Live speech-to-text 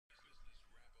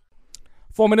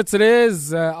4 minutes it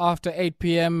is after 8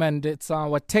 p.m. and it's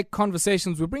our Tech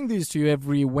Conversations. We bring these to you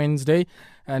every Wednesday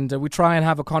and we try and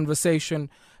have a conversation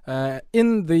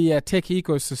in the tech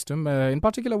ecosystem, in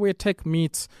particular where tech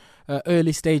meets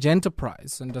early stage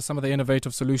enterprise and some of the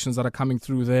innovative solutions that are coming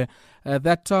through there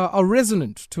that are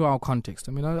resonant to our context.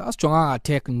 I mean, as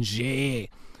tech nje,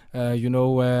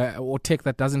 or tech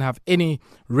that doesn't have any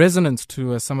resonance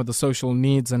to some of the social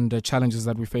needs and challenges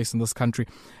that we face in this country.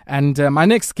 And my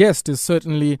next guest is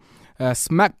certainly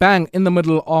smack bang in the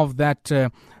middle of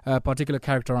that particular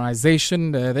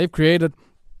characterization. They've created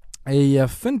a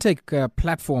fintech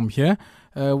platform here,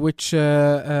 which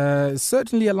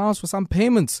certainly allows for some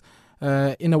payments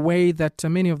in a way that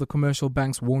many of the commercial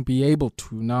banks won't be able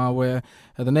to. Now,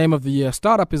 the name of the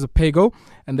startup is Pago,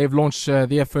 and they've launched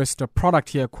their first product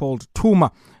here called Tuma,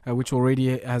 which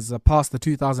already has passed the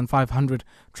 2,500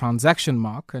 transaction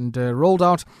mark and rolled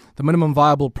out the minimum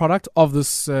viable product of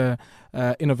this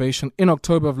innovation in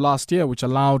October of last year, which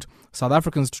allowed South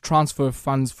Africans to transfer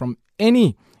funds from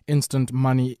any instant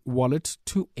money wallet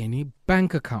to any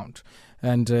bank account.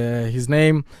 And his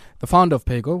name, the founder of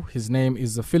Pago, his name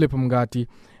is Philip Mngadi,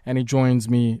 and he joins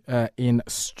me in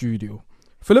studio.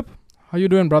 Philip, how you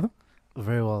doing, brother?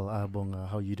 Very well, Bonga.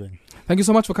 How are you doing? Thank you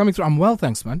so much for coming through. I'm well,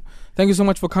 thanks, man. Thank you so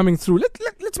much for coming through.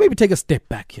 Let's maybe take a step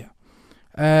back here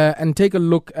and take a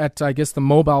look at, I guess, the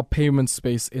mobile payment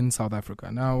space in South Africa.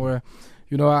 Now,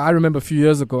 I remember a few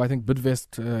years ago, I think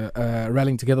Bidvest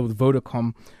rallying together with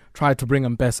Vodacom tried to bring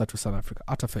M-Pesa to South Africa.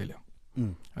 Utter failure.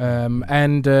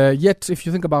 Yet, if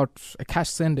you think about a cash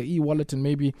sender, e-wallet, and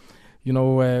maybe,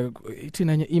 imali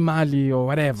or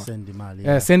whatever.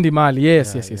 Sendimali,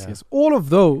 yes. All of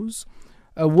those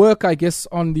work, I guess,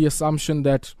 on the assumption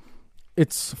that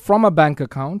it's from a bank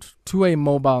account to a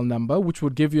mobile number, which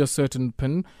would give you a certain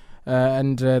PIN,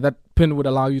 and that PIN would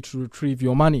allow you to retrieve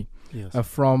your money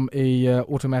from a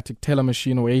automatic teller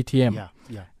machine or ATM.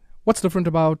 Yeah. What's different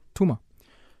about Tuma?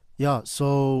 Yeah,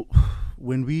 so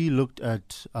when we looked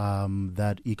at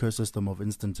that ecosystem of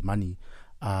instant money,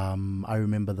 I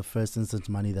remember the first instant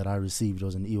money that I received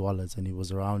was an e-wallet, and it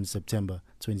was around September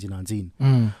 2019.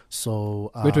 So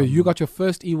wait, you got your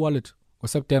first e-wallet was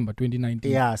September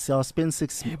 2019? Yeah, so I spent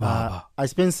 6 years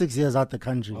out the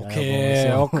country. Okay.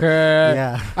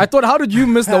 Yeah. I thought, how did you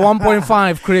miss the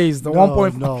 1.5 craze?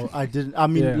 No, I didn't. I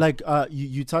mean,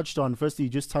 you touched on, firstly, you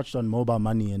just touched on mobile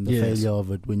money and the failure of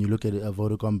it. When you look at it,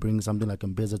 Vodacom bringing something like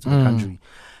M-Pesa to the country.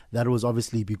 That was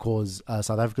obviously because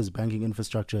South Africa's banking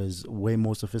infrastructure is way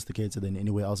more sophisticated than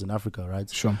anywhere else in Africa,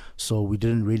 right? Sure. So we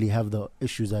didn't really have the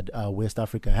issues that West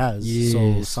Africa has.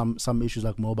 Yes. So some issues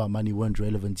like mobile money weren't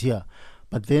relevant here.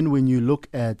 But then when you look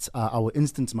at our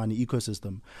instant money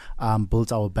ecosystem,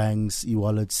 built our banks,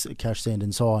 e-wallets, cash send,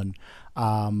 and so on,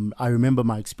 I remember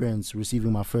my experience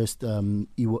receiving my first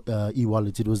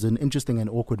e-wallet. It was an interesting and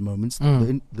awkward moment.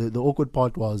 The awkward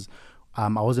part was I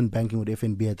wasn't banking with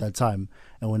FNB at that time,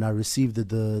 and when I received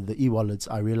the e-wallets,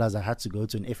 I realized I had to go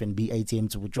to an FNB ATM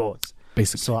to withdraw it.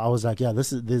 Basically. So I was like,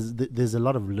 there's a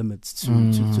lot of limits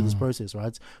to this process,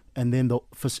 right? And then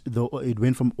it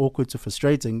went from awkward to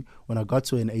frustrating when I got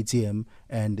to an ATM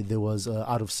and there was a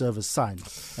out of service sign,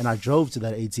 and I drove to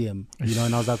that ATM,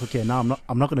 and I was like, okay, now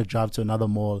I'm not going to drive to another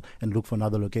mall and look for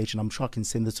another location. I'm sure I can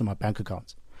send this to my bank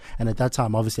account. And at that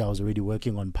time, obviously, I was already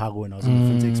working on Pago and I was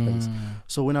in the fintech space.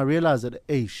 So when I realized that,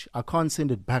 I can't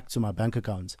send it back to my bank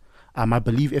account. I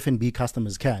believe FNB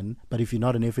customers can, but if you're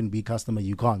not an FNB customer,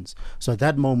 you can't. So at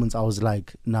that moment, I was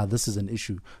like, nah, this is an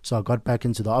issue. So I got back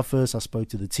into the office, I spoke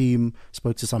to the team,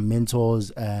 spoke to some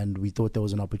mentors, and we thought there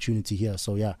was an opportunity here.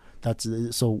 So yeah,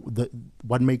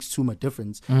 what makes Tuma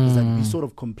different is that we sort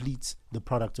of complete the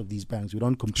product of these banks. We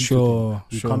don't compete with them.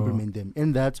 We complement them.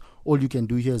 In that, all you can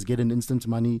do here is get an instant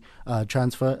money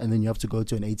transfer, and then you have to go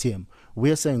to an ATM.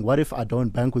 We're saying, what if I don't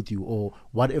bank with you, or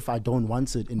what if I don't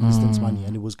want it in instant money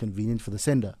and it was convenient for the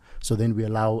sender? So then we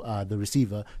allow the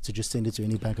receiver to just send it to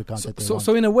any bank account that they want.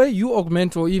 So in a way, you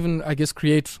augment or even, I guess,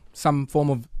 create some form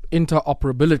of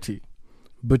interoperability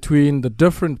between the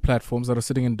different platforms that are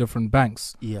sitting in different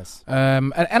banks. Yes.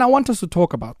 And I want us to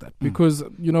talk about that because,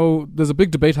 there's a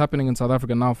big debate happening in South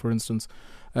Africa now, for instance,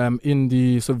 in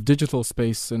the sort of digital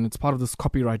space, and it's part of this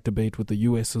copyright debate with the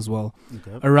US as well,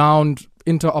 around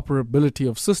interoperability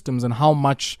of systems and how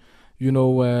much, can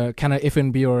a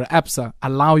FNB or a ABSA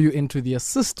allow you into their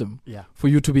system for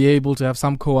you to be able to have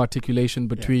some co-articulation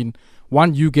between,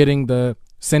 one, you getting the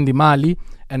sendimali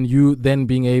and you then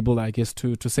being able, I guess,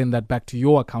 to send that back to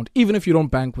your account, even if you don't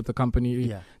bank with the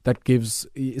company that gives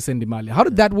sendimali. How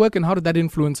did that work, and how did that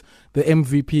influence the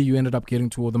MVP you ended up getting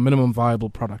to, or the minimum viable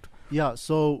product? Yeah,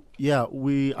 so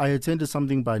I attended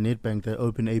something by Nedbank, the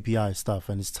open API stuff,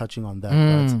 and it's touching on that.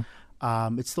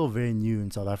 Right? It's still very new in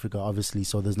South Africa, obviously,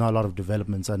 so there's not a lot of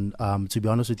developments. And to be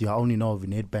honest with you, I only know of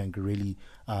Nedbank really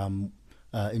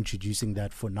introducing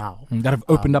that for now. That have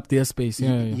opened up their space.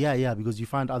 Yeah, because you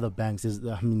find other banks.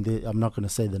 I'm not going to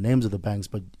say the names of the banks,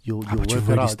 but you'll work you've it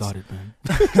already out. Started,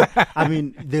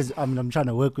 man. I'm trying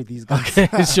to work with these guys.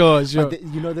 Okay, sure. But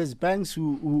there's banks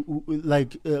who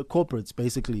like corporates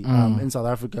basically in South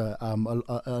Africa.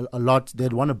 A lot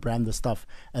they'd want to brand the stuff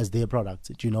as their product,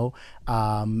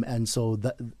 and so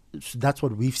that's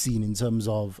what we've seen in terms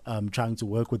of trying to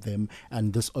work with them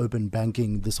and this open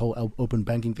banking, this whole open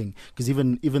banking thing. Because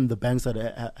even the banks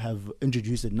that have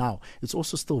introduced it now, it's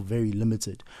also still very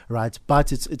limited, right?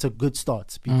 But it's a good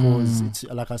start because it's,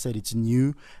 like I said, it's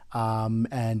new.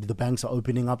 And the banks are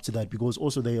opening up to that because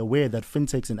also they're aware that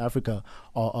fintechs in Africa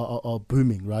are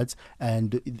booming, right?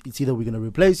 And it's either we're going to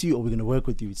replace you or we're going to work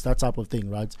with you. It's that type of thing,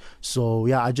 right? So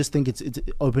yeah, I just think it's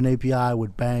open API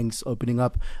with banks opening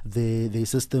up their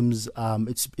systems.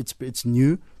 It's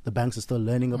new. The banks are still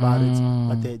learning about it,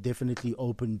 but they're definitely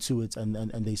open to it, and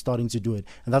they're starting to do it.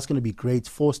 And that's going to be great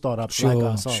for startups like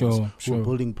ourselves who are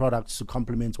building products to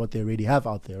complement what they already have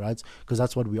out there, right? Because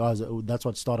that's what we are. That's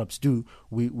what startups do.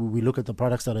 We look at the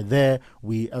products that are there.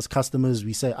 We, as customers,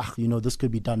 we say, this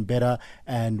could be done better.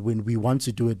 And when we want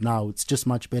to do it now, it's just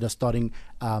much better starting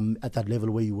at that level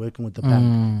where you're working with the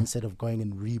bank instead of going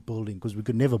and rebuilding, because we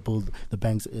could never build the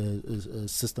bank's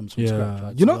systems from scratch,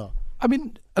 right? I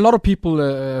mean, a lot of people,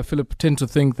 Philip, tend to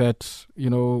think that,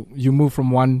 you move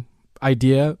from one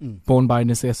idea born by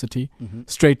necessity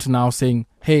straight to now saying,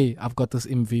 hey, I've got this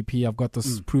MVP, I've got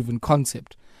this proven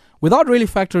concept, without really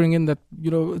factoring in that,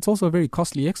 it's also a very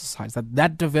costly exercise,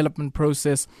 that development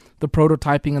process, the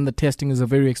prototyping and the testing is a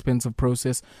very expensive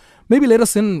process. Maybe let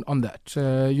us in on that,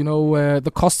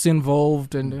 the costs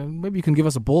involved, and maybe you can give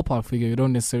us a ballpark figure. You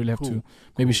don't necessarily have to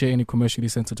maybe share any commercially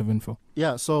sensitive info.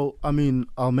 Yeah, so,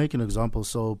 I'll make an example.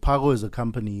 So Pago is a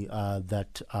company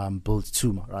that builds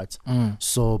Tuma, right?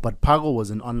 So, but Pago was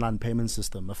an online payment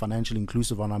system, a financially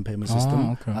inclusive online payment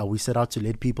system. Okay. We set out to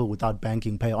let people without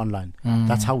banking pay online.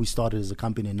 That's how we started as a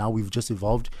company, and now we've just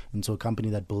evolved into a company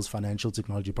that builds financial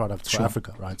technology products for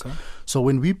Africa, right? Okay. So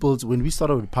when we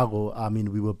started with Pago,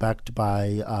 we were backed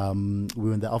by we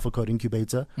were in the Alpha Code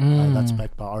Incubator that's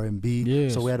backed by RMB.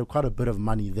 Yes. So we had quite a bit of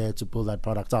money there to pull that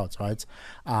product out, right?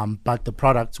 But the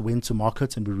product went to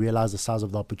market and we realized the size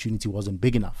of the opportunity wasn't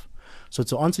big enough. So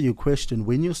to answer your question,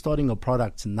 when you're starting a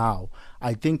product now,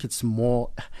 I think it's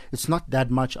not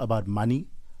that much about money,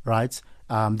 right?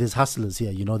 There's hustlers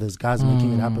here, there's guys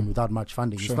making it happen without much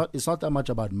funding. Sure. It's not that much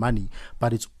about money,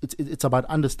 but it's about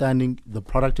understanding the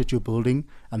product that you're building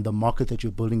and the market that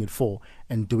you're building it for,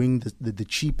 and doing the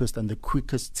cheapest and the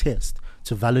quickest test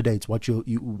to validate what you're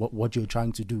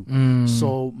trying to do.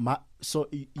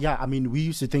 We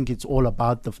used to think it's all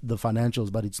about the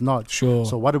financials, but it's not. Sure.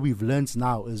 So what we've learned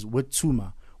now is with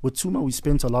Tuma, we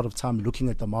spent a lot of time looking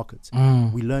at the market.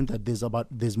 We learned that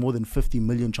there's more than 50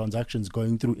 million transactions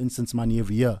going through Instance Money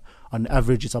every year. On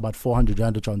average, it's about 400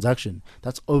 Rand a transaction.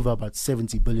 That's over about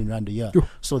 70 billion Rand a year.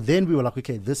 So then we were like,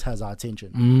 okay, this has our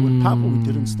attention. With Pago, we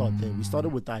didn't start there. We started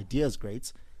with the ideas,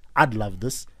 great. I'd love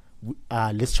this.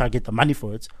 Let's try to get the money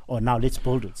for it, or now let's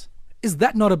build it. Is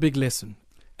that not a big lesson?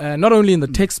 Not only in the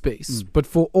tech space, but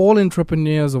for all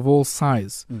entrepreneurs of all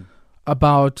size,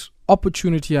 about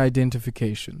opportunity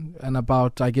identification and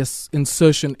about, I guess,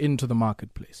 insertion into the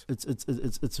marketplace.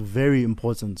 It's very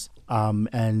important,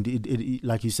 and it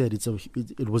like you said,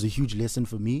 it was a huge lesson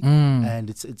for me, and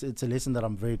it's a lesson that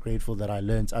I'm very grateful that I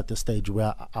learned at the stage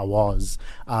where I was,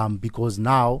 because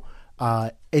now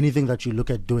anything that you look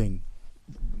at doing,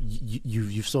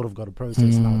 you've sort of got a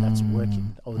process now that's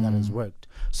working or that has worked.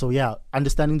 So yeah,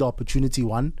 understanding the opportunity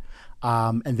one.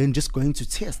 And then just going to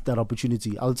test that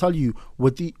opportunity. I'll tell you,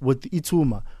 with the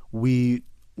Ituma, we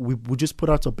just put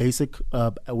out a basic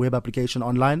web application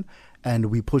online, and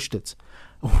we pushed it.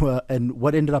 And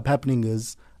what ended up happening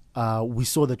is we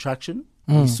saw the traction,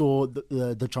 we saw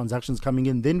the transactions coming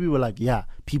in. Then we were like, yeah,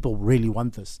 people really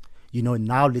want this.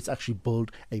 Now let's actually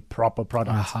build a proper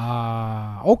product.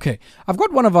 Okay. I've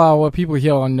got one of our people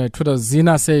here on Twitter,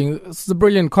 Zina, saying, this is a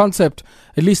brilliant concept.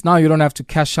 At least now you don't have to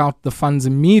cash out the funds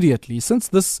immediately. Since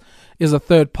this is a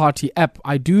third-party app,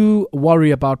 I do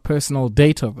worry about personal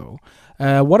data, though.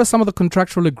 What are some of the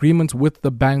contractual agreements with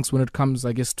the banks when it comes,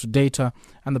 I guess, to data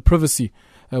and the privacy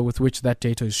with which that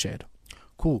data is shared?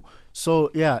 Cool.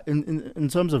 So yeah, in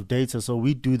terms of data, so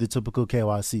we do the typical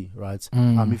KYC, right?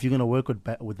 If you're going to work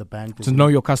with the bank, to know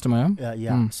your customer,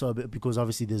 yeah. So because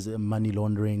obviously there's money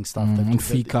laundering stuff and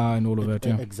FICA and all of that,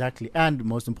 exactly. And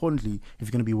most importantly, if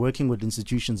you're going to be working with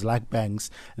institutions like banks,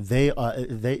 they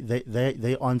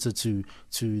answer to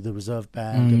the Reserve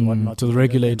Bank and whatnot, to the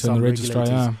regulator and the registrar.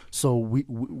 Yeah. So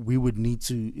we would need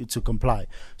to comply.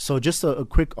 So just a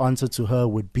quick answer to her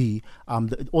would be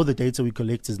all the data we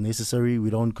collect is necessary. We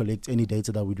don't collect any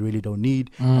data that we really don't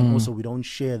need, and also we don't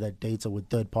share that data with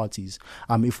third parties.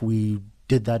 If we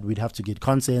did that, we'd have to get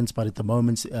consent, but at the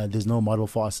moment there's no model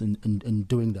for us in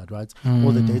doing that, right?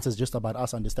 All the data is just about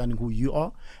us understanding who you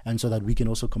are, and so that we can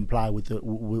also comply with the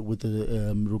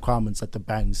requirements that the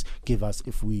banks give us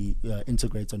if we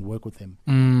integrate and work with them.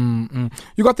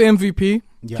 You got the MVP,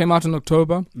 came out in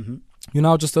October. You're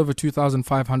now just over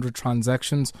 2,500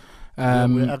 transactions.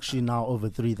 We're actually now over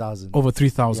 3,000. Over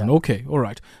 3,000. Yeah. Okay, all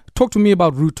right. Talk to me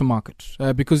about route to market,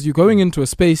 because you're going into a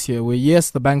space here where,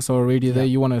 yes, the banks are already there,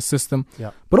 you want to assist them,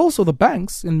 but also the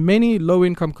banks in many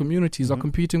low-income communities are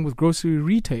competing with grocery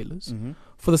retailers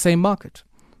for the same market.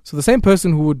 So the same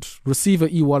person who would receive an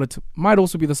e-wallet might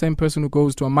also be the same person who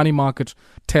goes to a money market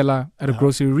teller at a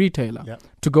grocery retailer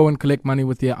to go and collect money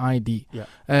with their ID.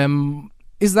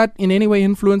 Is that in any way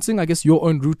influencing, I guess, your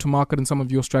own route to market and some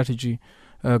of your strategy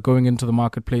going into the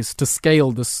marketplace to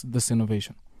scale this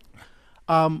innovation?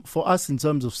 For us, in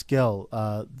terms of scale,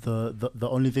 the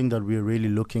only thing that we're really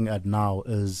looking at now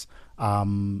is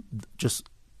just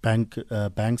banks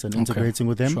and integrating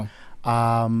with them. Sure.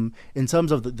 In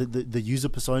terms of the user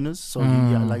personas, so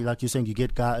like you're saying, you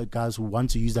get guys who want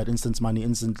to use that instant money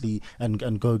instantly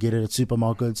and go get it at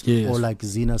supermarkets, or like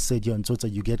Zina said here on Twitter,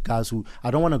 you get guys who, I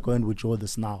don't want to go and withdraw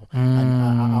this now,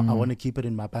 and I want to keep it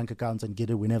in my bank account and get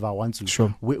it whenever I want to.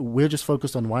 Sure. We're just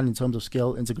focused on one, in terms of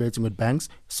scale, integrating with banks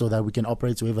so that we can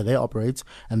operate wherever they operate,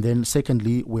 and then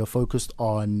secondly, we're focused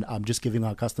on just giving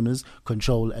our customers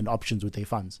control and options with their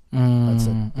funds. That's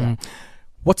it. Yeah.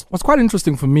 What's quite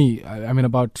interesting for me, I mean,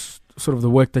 about sort of the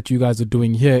work that you guys are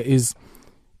doing here is,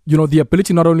 the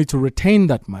ability not only to retain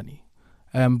that money,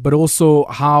 but also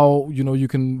how, you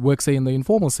can work, say, in the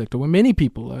informal sector where many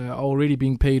people are already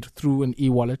being paid through an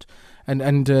e-wallet.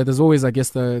 And there's always, I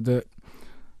guess, the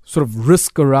sort of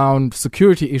risk around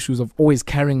security issues of always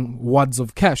carrying wads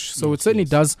of cash. So it certainly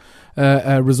does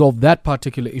resolve that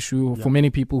particular issue for many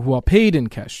people who are paid in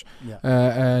cash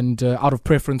and out of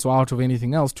preference or out of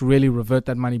anything else, to really revert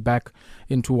that money back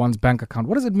into one's bank account.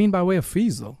 What does it mean by way of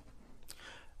fees, though?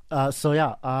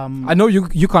 I know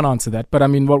you can't answer that, but I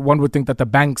mean, one would think that the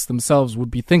banks themselves would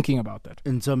be thinking about that.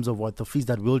 In terms of what? The fees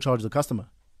that we'll charge the customer?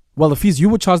 Well, the fees you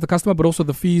would charge the customer, but also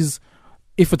the fees,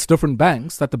 if it's different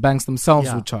banks, that the banks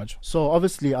themselves would charge. So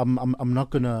obviously, I'm not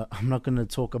gonna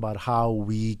talk about how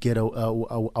we get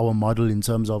our model in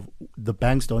terms of the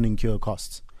banks don't incur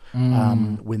costs.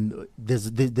 When there's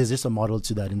just a model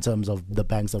to that in terms of the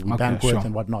banks that we bank with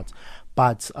and whatnot.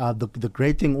 But the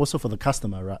great thing also for the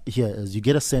customer here is you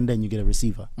get a sender and you get a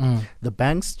receiver. The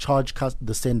banks charge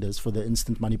the senders for the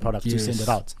instant money product to send it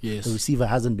out. The receiver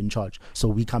hasn't been charged. So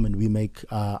we come and we make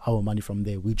our money from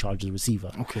there. We charge the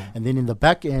receiver. And then in the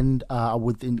back end,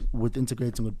 with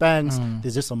integrating with banks,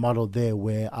 there's just a model there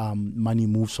where money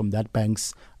moves from that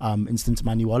bank's instant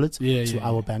money wallet to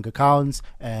our bank accounts,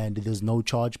 and there's no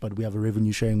charge, but we have a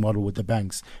revenue sharing model with the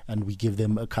banks, and we give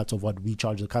them a cut of what we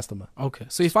charge the customer.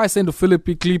 So if I send a Philip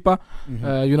Klipa,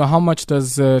 how much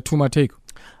does Tuma take?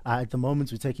 At the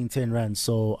moment, we're taking 10 rand.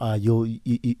 So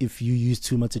if you use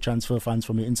Tuma to transfer funds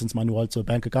from your instant money wallet to a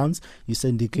bank account, you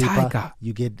send the Klipa,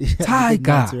 you get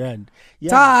 90 rand.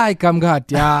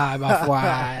 Mngadi.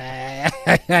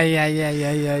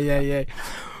 Yeah.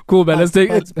 Cool, man. Let's take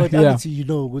it. But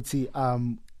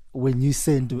Guti, when you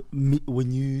send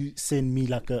me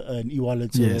like an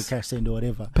e-wallet or a cash send or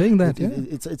whatever, paying that,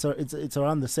 it's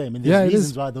around the same, and there's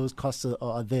reasons why those costs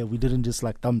are there. We didn't just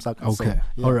like thumbs up.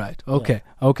 All right.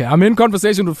 I'm in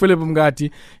conversation with Philip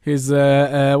Mngadi. He's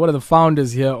one of the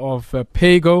founders here of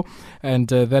Pago, and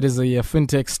that is a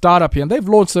fintech startup here, and they've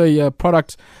launched a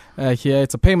product here.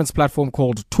 It's a payments platform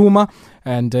called Tuma,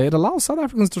 and it allows South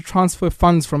Africans to transfer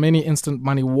funds from any instant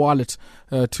money wallet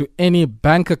to any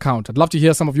bank account. I'd love to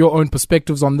hear some of your own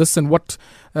perspectives on this and what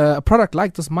a product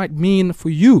like this might mean for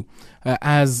you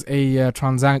as a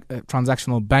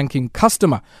transactional banking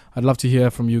customer. I'd love to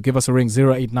hear from you. Give us a ring,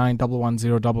 089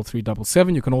 110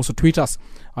 3377. You can also tweet us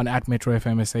on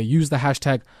 @MetroFMSA. Use the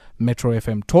hashtag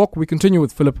MetroFMTalk. We continue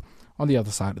with Philip on the other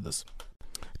side of this.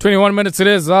 21 minutes it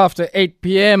is after 8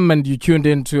 p.m. and you tuned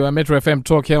into Metro FM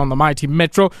Talk here on the Mighty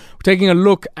Metro. We're taking a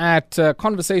look at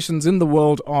conversations in the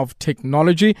world of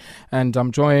technology, and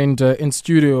I'm joined in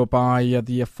studio by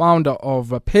the founder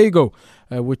of Pago,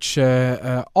 which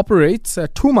operates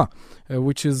Tuma,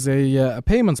 which is a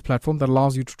payments platform that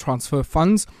allows you to transfer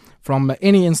funds from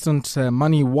any instant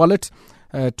money wallet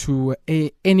to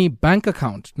any bank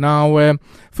account. Now,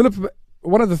 Philip,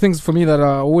 one of the things for me that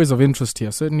are always of interest here,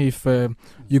 certainly if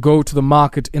you go to the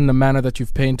market in the manner that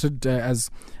you've painted as,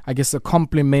 I guess, a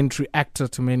complementary actor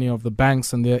to many of the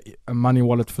banks and their money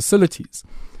wallet facilities.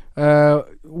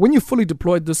 When you fully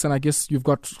deployed this, and I guess you've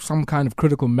got some kind of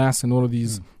critical mass in all of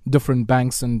these different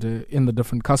banks and in the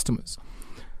different customers,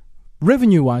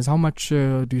 revenue-wise, how much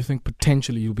do you think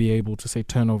potentially you'll be able to, say,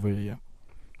 turn over a year?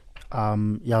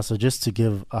 So just to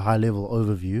give a high-level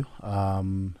overview,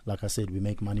 like I said, we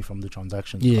make money from the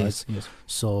transactions, yes, right? Yes.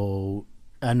 So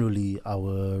annually,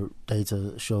 our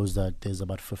data shows that there's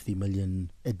about 50 million,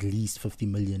 at least 50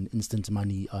 million instant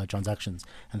money transactions,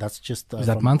 and that's just is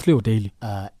that monthly or daily?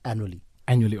 Annually.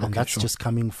 Annually, okay, and that's sure. just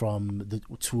coming from the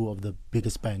two of the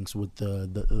biggest banks with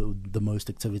the most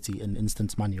activity in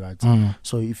instant money, right?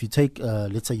 So if you take,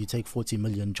 let's say you take 40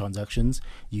 million transactions,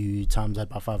 you times that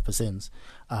by 5%.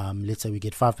 Let's say we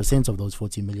get 5% of those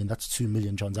 40 million, that's 2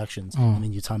 million transactions, and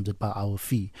then you times it by our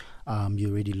fee.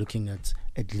 You're already looking at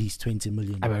least 20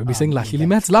 million. I'm saying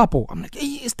lapo. I'm like,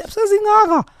 hey, steps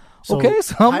okay,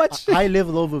 so how much? High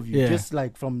level overview, just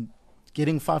like from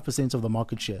getting 5% of the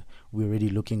market share, we're already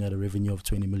looking at a revenue of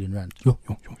 20 million rand.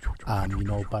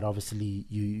 But obviously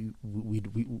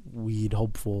we'd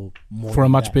hope for more, for a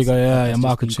much bigger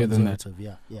market share than that.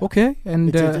 Yeah. Okay,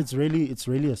 and it's really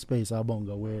a space,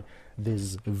 Abonga, where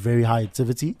there's very high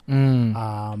activity,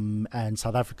 and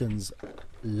South Africans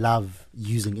love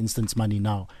using instant money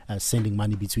now, sending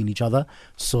money between each other.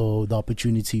 So the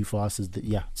opportunity for us is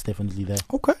it's definitely there.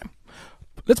 Okay.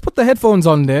 Let's put the headphones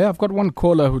on there. I've got one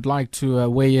caller who'd like to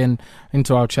weigh in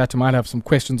into our chat. He might have some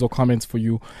questions or comments for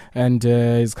you. And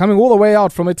he's coming all the way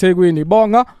out from eThekwini.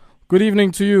 Bonga, good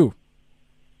evening to you.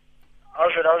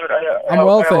 How's it? I'm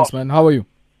well, thanks, man. How are you?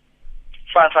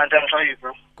 Fine, thanks. How are you,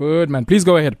 bro? Good, man. Please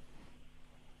go ahead.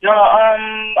 Yeah,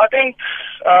 I think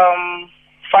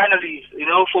finally,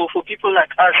 for people like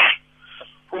us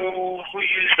who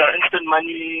use the instant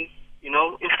money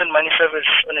service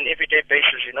on an everyday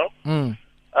basis,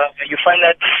 you find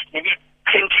that maybe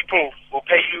 10 people will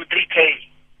pay you 3K.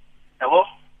 We'll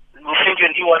send you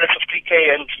an e-wallet of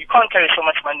 3K, and you can't carry so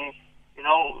much money,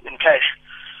 in cash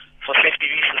for safety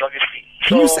reasons, obviously.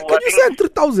 Can you send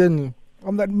 3,000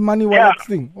 on that money wallet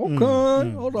thing?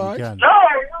 Okay, all right. No,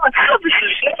 it's obviously,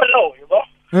 you never know,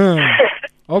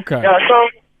 Okay.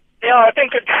 I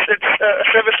think it's a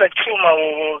service like Tuma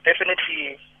will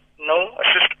definitely,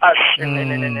 assist us in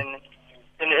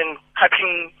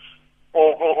cutting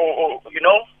or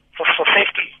for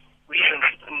safety reasons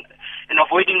in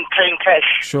avoiding carrying cash.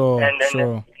 Sure.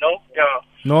 Yeah.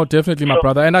 No, definitely, my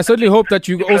brother. And I certainly hope that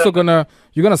you're also gonna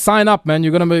sign up, man.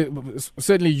 You're gonna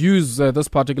certainly use this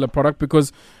particular product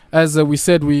because, as we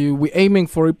said, we're aiming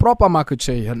for a proper market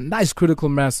share, a nice critical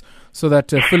mass, so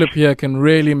that Philip here can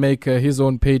really make his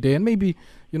own payday and maybe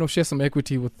share some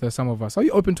equity with some of us. Are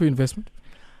you open to investment?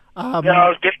 I'll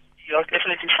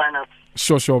definitely sign up.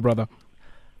 Sure, brother.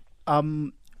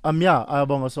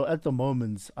 So at the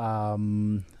moment,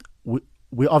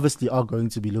 we obviously are going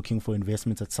to be looking for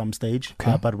investments at some stage.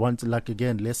 Okay. But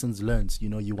lessons learned.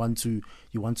 You want to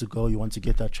go, you want to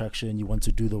get that traction, you want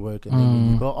to do the work, and then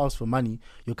when you go ask for money,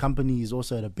 your company is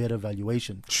also at a better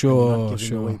valuation. Sure, you're not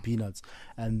giving away peanuts.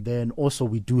 And then also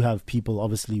we do have people.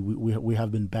 Obviously, we have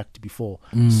been backed before.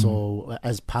 So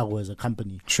as Pago as a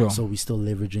company, sure. So we're still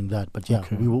leveraging that. But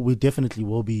Okay. we definitely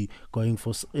will be going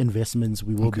for investments.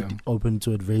 We will be open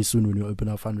to it very soon when we open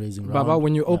our fundraising round. Baba,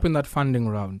 when you open that funding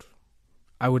round,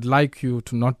 I would like you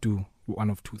to not do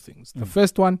one of two things. The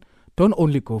first one, don't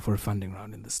only go for a funding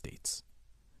round in the States.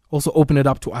 Also open it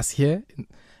up to us here.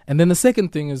 And then the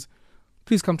second thing is,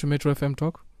 please come to Metro FM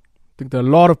Talk. I think there are a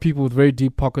lot of people with very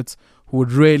deep pockets who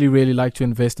would really, really like to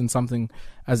invest in something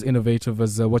as innovative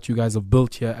as what you guys have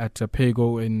built here at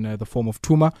Pago in the form of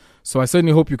Tuma. So I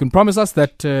certainly hope you can promise us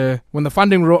that when the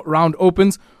funding round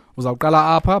opens,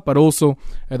 but also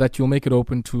that you'll make it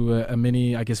open to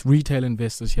many, I guess, retail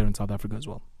investors here in South Africa as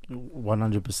well.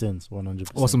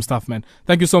 100%. Awesome stuff, man.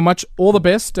 Thank you so much. All the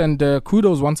best, and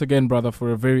kudos once again, brother,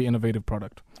 for a very innovative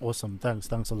product. Awesome.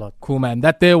 Thanks a lot. Cool, man.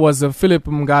 That there was Philip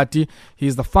Mngadi.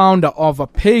 He's the founder of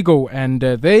Pago, and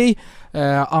they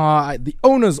are the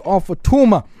owners of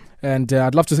Tuma. And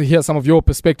I'd love to hear some of your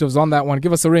perspectives on that one.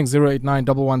 Give us a ring, 089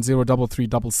 110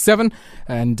 3377.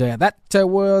 And that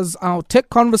was our tech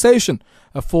conversation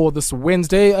for this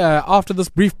Wednesday. After this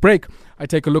brief break, I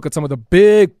take a look at some of the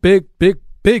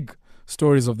big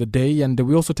stories of the day, and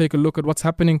we also take a look at what's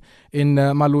happening in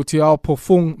Malutiao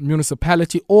Pofung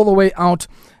municipality, all the way out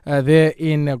there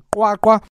in Qwaqwa.